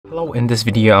Hello, in this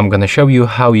video I'm gonna show you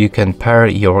how you can pair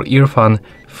your EarFun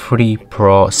Free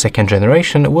Pro 2nd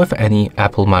generation with any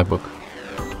Apple MacBook.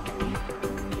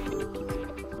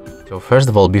 So first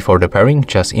of all, before the pairing,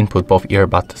 just input both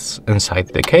earbuds inside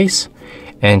the case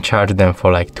and charge them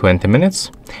for like 20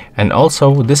 minutes, and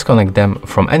also disconnect them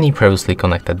from any previously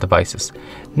connected devices.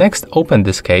 Next, open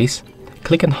this case,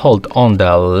 click and hold on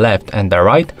the left and the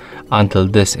right until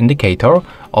this indicator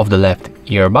of the left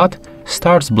earbud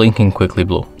starts blinking quickly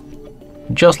blue.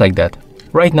 Just like that.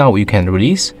 Right now you can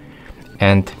release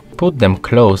and put them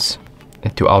close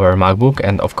to our MacBook,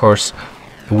 and of course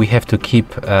we have to keep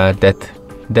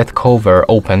that cover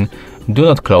open. Do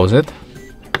not close it.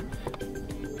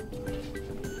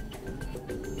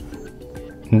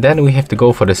 Then we have to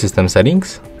go for the system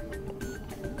settings.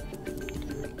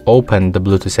 Open the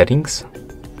Bluetooth settings.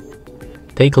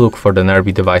 Take a look for the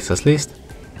nearby devices list.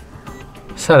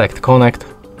 Select connect.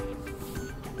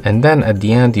 And then at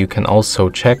the end you can also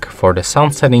check for the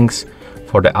sound settings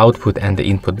for the output and the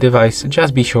input device.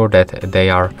 Just be sure that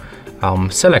they are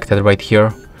selected right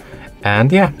here.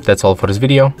 And yeah, that's all for this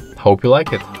video. Hope you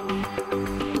like it.